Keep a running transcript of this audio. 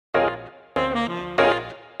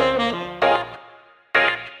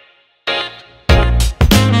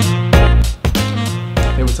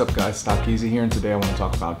up guys, Stock Easy here, and today I want to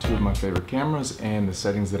talk about two of my favorite cameras and the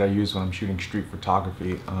settings that I use when I'm shooting street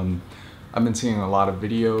photography. I've been seeing a lot of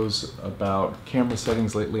videos about camera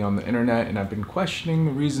settings lately on the internet, and I've been questioning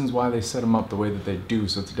the reasons why they set them up the way that they do.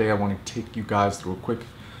 So today I want to take you guys through a quick,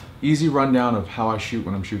 easy rundown of how I shoot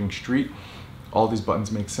when I'm shooting street. All these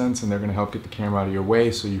buttons make sense and they're going to help get the camera out of your way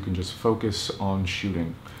so you can just focus on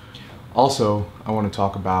shooting. Also, I want to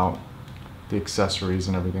talk about the accessories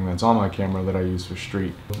and everything that's on my camera that I use for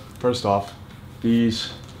street. First off,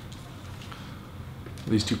 these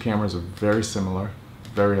two cameras are very similar,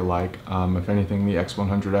 very alike. If anything, the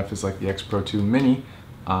X100F is like the X-Pro2 Mini.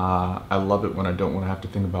 I love it when I don't want to have to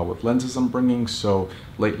think about what lenses I'm bringing, so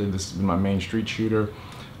lately this has been my main street shooter.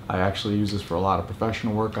 I actually use this for a lot of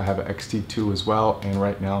professional work. I have an X-T2 as well, and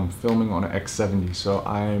right now I'm filming on an X70, so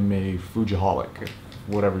I am a Fujiholic,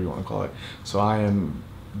 whatever you want to call it. So I am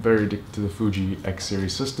very addicted to the Fuji X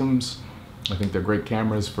series systems. I think they're great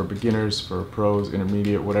cameras for beginners, for pros,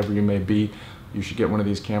 intermediate, whatever you may be. You should get one of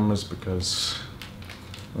these cameras because,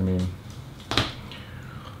 I mean,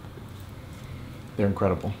 they're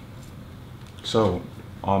incredible. So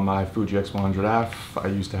on my Fuji X100F, I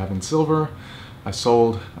used to have in silver. I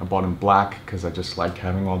bought in black because I just like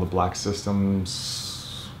having all the black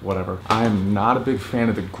systems, whatever. I am not a big fan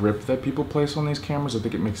of the grip that people place on these cameras. I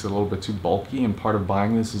think it makes it a little bit too bulky, and part of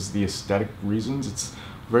buying this is the aesthetic reasons. It's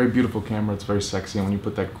a very beautiful camera, it's very sexy, and when you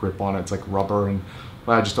put that grip on it, it's like rubber, and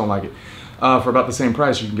well, I just don't like it. For about the same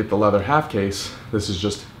price, you can get the leather half case. This is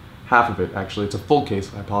just half of it, actually. It's a full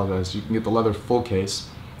case, I apologize. You can get the leather full case.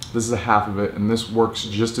 This is a half of it, and this works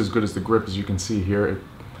just as good as the grip, as you can see here. It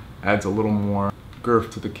adds a little more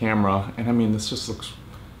girth to the camera, and I mean, this just looks,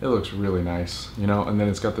 it looks really nice, you know. And then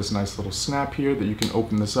it's got this nice little snap here that you can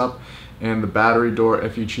open this up, and the battery door,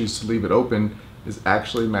 if you choose to leave it open, is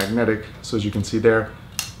actually magnetic. So as you can see there,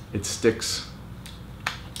 it sticks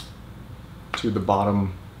to the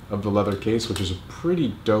bottom of the leather case, which is a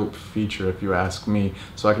pretty dope feature if you ask me.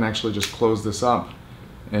 So I can actually just close this up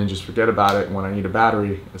and just forget about it. When I need a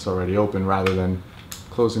battery, it's already open, rather than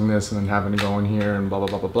closing this and then having to go in here and blah blah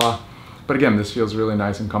blah blah blah. But again, this feels really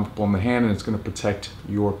nice and comfortable in the hand, and it's going to protect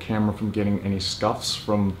your camera from getting any scuffs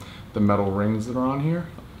from the metal rings that are on here.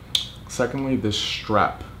 Secondly, this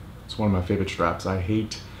strap. It's one of my favorite straps. I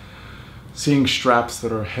hate seeing straps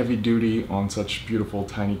that are heavy duty on such beautiful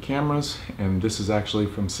tiny cameras, and this is actually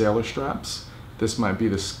from Sailor Straps. This might be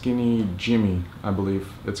the Skinny Jimmy, I believe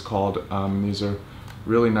it's called. These are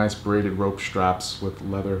really nice braided rope straps with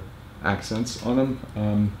leather accents on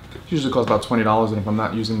them. Usually costs about $20, and if I'm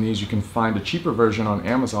not using these, you can find a cheaper version on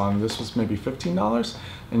Amazon. This was maybe $15,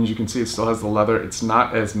 and as you can see, it still has the leather. It's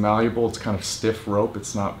not as malleable, it's kind of stiff rope.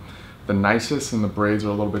 It's not the nicest, and the braids are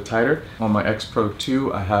a little bit tighter. On my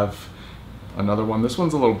X-Pro2, I have another one. This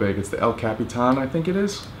one's a little big. It's the El Capitan, I think it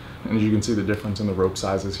is. And as you can see the difference in the rope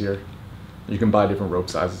sizes here. You can buy different rope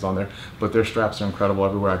sizes on there, but their straps are incredible.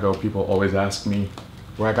 Everywhere I go, people always ask me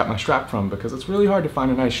where I got my strap from, because it's really hard to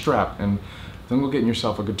find a nice strap, and then go getting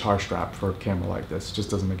yourself a guitar strap for a camera like this. It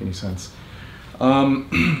just doesn't make any sense.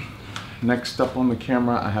 Next up on the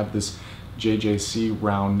camera, I have this JJC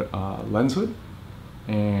round lens hood,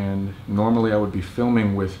 and normally I would be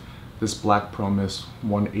filming with this black Promise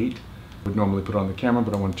 1.8. I would normally put it on the camera,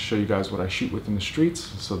 but I wanted to show you guys what I shoot with in the streets.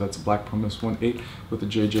 So that's a black Promise 1.8 with a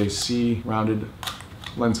JJC rounded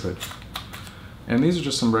lens hood. And these are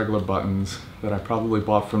just some regular buttons that I probably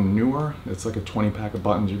bought from Newer. It's like a 20-pack of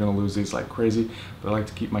buttons. You're gonna lose these like crazy, but I like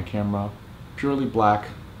to keep my camera purely black,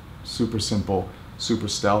 super simple, super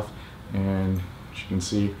stealth. And as you can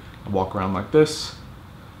see, I walk around like this,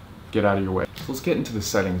 get out of your way. So let's get into the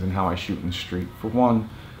settings and how I shoot in the street. For one,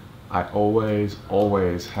 I always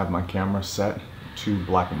have my camera set to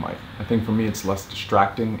black and white. I think for me it's less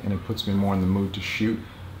distracting, and it puts me more in the mood to shoot.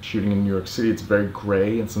 Shooting in New York City, it's very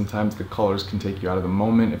gray, and sometimes the colors can take you out of the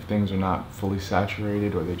moment if things are not fully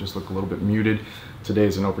saturated or they just look a little bit muted. Today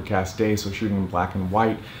is an overcast day, so shooting in black and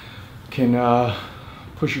white can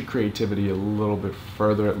push your creativity a little bit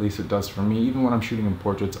further. At least it does for me. Even when I'm shooting in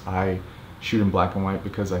portraits, I shoot in black and white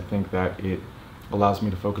because I think that it allows me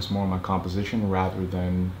to focus more on my composition rather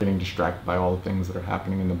than getting distracted by all the things that are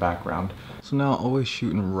happening in the background. So now I always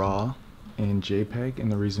shoot in RAW and JPEG,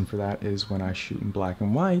 and the reason for that is when I shoot in black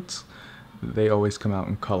and whites, they always come out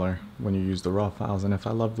in color when you use the RAW files, and if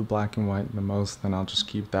I love the black and white the most, then I'll just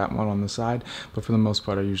keep that one on the side. But for the most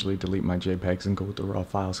part, I usually delete my JPEGs and go with the RAW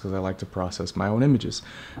files because I like to process my own images.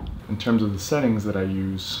 In terms of the settings that I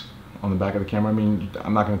use on the back of the camera, I mean,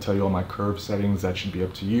 I'm not going to tell you all my curve settings, that should be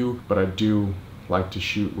up to you, but I do like to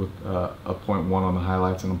shoot with a 0.1 on the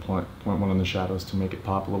highlights and a 0.1 on the shadows to make it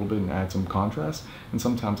pop a little bit and add some contrast. And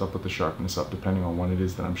sometimes I'll put the sharpness up depending on what it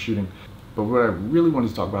is that I'm shooting. But what I really wanted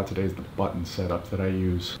to talk about today is the button setup that I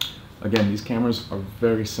use. Again, these cameras are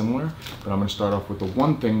very similar, but I'm going to start off with the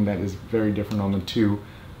one thing that is very different on the two.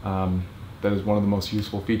 That is one of the most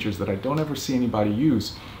useful features that I don't ever see anybody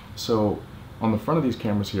use. So on the front of these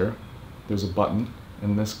cameras here, there's a button,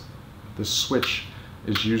 and this switch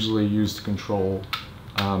is usually used to control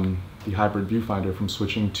the hybrid viewfinder from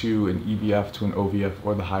switching to an EVF to an OVF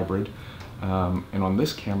or the hybrid. And on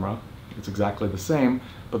this camera, it's exactly the same,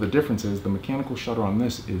 but the difference is the mechanical shutter on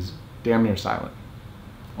this is damn near silent,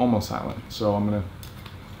 almost silent. So I'm gonna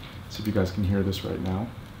see if you guys can hear this right now.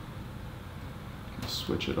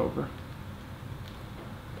 Switch it over.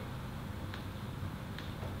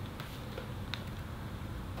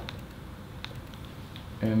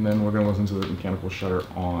 And then we're going to listen to the mechanical shutter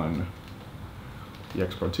on the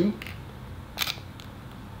X-Pro2.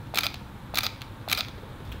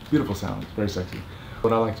 Beautiful sound, very sexy.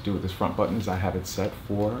 What I like to do with this front button is I have it set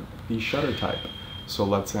for the shutter type. So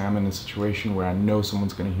let's say I'm in a situation where I know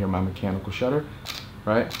someone's going to hear my mechanical shutter,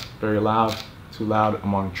 right? Very loud, too loud.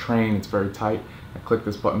 I'm on a train, it's very tight. I click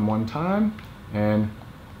this button one time and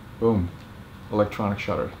boom, electronic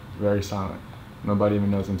shutter, very silent. Nobody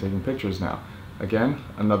even knows I'm taking pictures now. Again,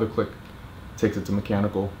 another click takes it to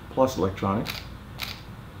mechanical plus electronic,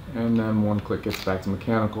 and then one click gets back to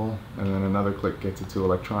mechanical, and then another click gets it to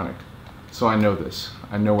electronic. So I know this.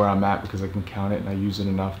 I know where I'm at because I can count it and I use it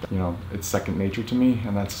enough. You know, it's second nature to me,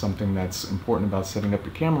 and that's something that's important about setting up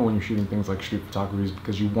your camera when you're shooting things like street photography,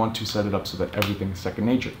 because you want to set it up so that everything is second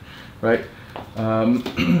nature, right?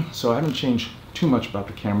 So I haven't changed too much about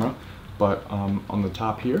the camera, but on the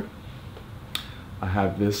top here, I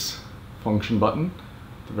have this function button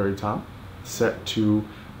at the very top set to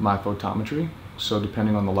my photometry. So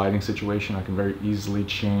depending on the lighting situation, I can very easily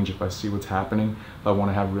change if I see what's happening. If I want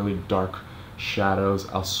to have really dark shadows,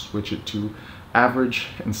 I'll switch it to average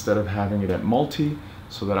instead of having it at multi,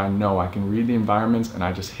 so that I know I can read the environments and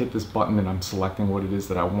I just hit this button and I'm selecting what it is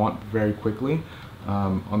that I want very quickly.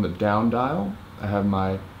 On the down dial, I have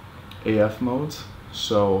my AF modes.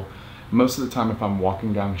 So most of the time if I'm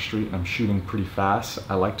walking down the street and I'm shooting pretty fast,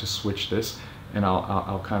 I like to switch this, and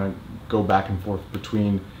I'll kind of go back and forth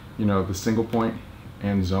between, you know, the single point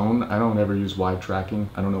and zone. I don't ever use wide tracking,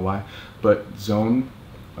 I don't know why, but zone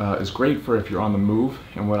is great for if you're on the move,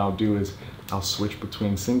 and what I'll do is I'll switch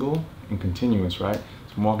between single and continuous, right?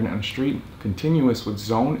 So I'm walking down the street, continuous with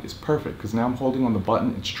zone is perfect because now I'm holding on the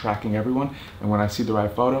button, it's tracking everyone, and when I see the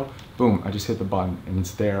right photo, boom, I just hit the button and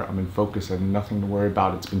it's there, I'm in focus, I have nothing to worry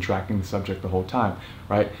about, it's been tracking the subject the whole time,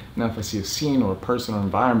 right? Now if I see a scene or a person or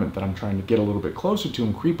environment that I'm trying to get a little bit closer to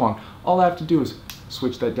and creep on, all I have to do is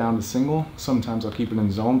switch that down to single. Sometimes I'll keep it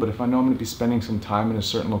in zone, but if I know I'm going to be spending some time in a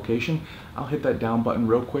certain location, I'll hit that down button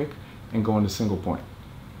real quick and go into single point.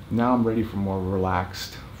 Now I'm ready for more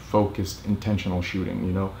relaxed, focused, intentional shooting.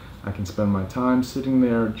 You know, I can spend my time sitting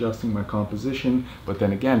there adjusting my composition, but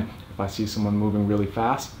then again, if I see someone moving really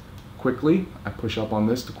fast, quickly, I push up on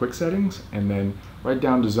this to quick settings and then right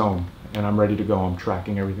down to zone, and I'm ready to go. I'm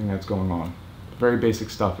tracking everything that's going on. Very basic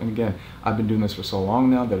stuff, and again, I've been doing this for so long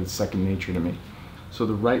now that it's second nature to me. So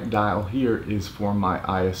the right dial here is for my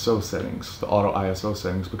ISO settings, the auto ISO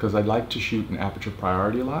settings, because I like to shoot in aperture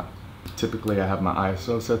priority a lot. Typically I have my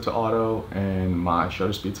ISO set to auto and my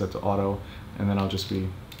shutter speed set to auto, and then I'll just be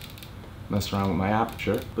messing around with my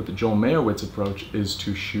aperture. But the Joel Meyerowitz approach is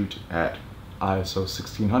to shoot at ISO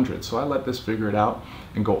 1600. So I let this figure it out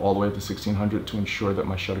and go all the way to 1600 to ensure that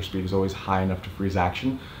my shutter speed is always high enough to freeze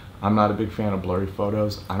action. I'm not a big fan of blurry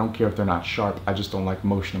photos. I don't care if they're not sharp, I just don't like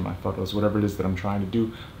motion in my photos. Whatever it is that I'm trying to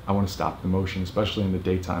do, I want to stop the motion, especially in the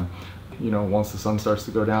daytime. You know, once the sun starts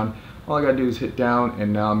to go down, all I gotta do is hit down,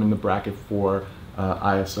 and now I'm in the bracket for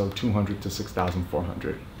ISO 200 to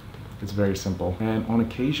 6400. It's very simple. And on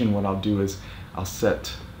occasion, what I'll do is I'll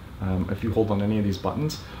set, if you hold on any of these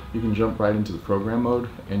buttons, you can jump right into the program mode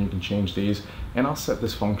and you can change these. And I'll set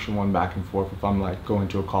this function one back and forth. If I'm like going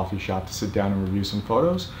to a coffee shop to sit down and review some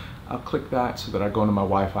photos, I'll click that so that I go into my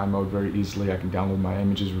Wi-Fi mode very easily. I can download my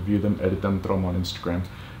images, review them, edit them, throw them on Instagram.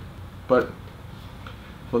 But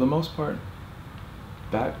for the most part,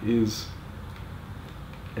 that is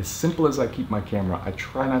as simple as I keep my camera. I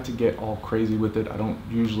try not to get all crazy with it. I don't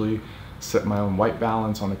usually set my own white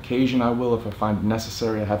balance. On occasion I will if I find it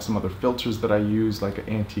necessary. I have some other filters that I use, like an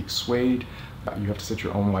antique suede. You have to set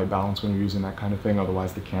your own white balance when you're using that kind of thing,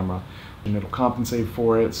 otherwise the camera, and it'll compensate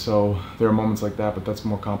for it. So there are moments like that, but that's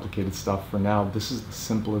more complicated stuff. For now, this is the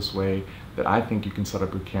simplest way that I think you can set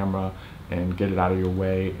up your camera and get it out of your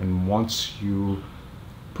way. And once you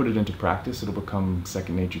put it into practice, it'll become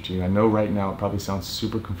second nature to you. I know right now it probably sounds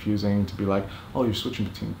super confusing to be like, oh, you're switching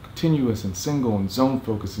between continuous and single and zone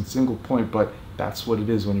focus and single point, but that's what it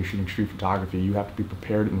is when you're shooting street photography. You have to be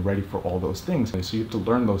prepared and ready for all those things. So you have to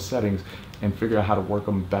learn those settings and figure out how to work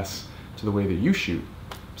them best to the way that you shoot.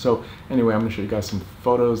 So anyway, I'm gonna show you guys some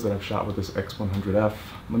photos that I've shot with this X100F.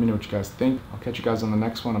 Let me know what you guys think. I'll catch you guys on the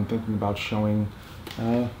next one. I'm thinking about showing,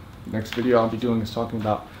 next video I'll be doing is talking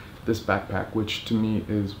about this backpack, which to me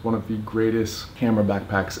is one of the greatest camera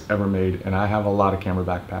backpacks ever made, and I have a lot of camera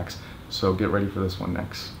backpacks, so get ready for this one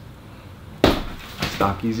next.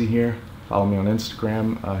 Stock Easy here. Follow me on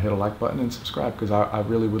Instagram, hit a like button and subscribe, because I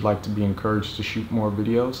really would like to be encouraged to shoot more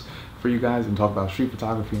videos for you guys and talk about street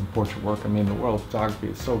photography and portrait work. I mean, the world of photography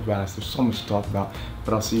is so vast, there's so much to talk about,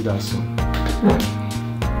 but I'll see you guys soon.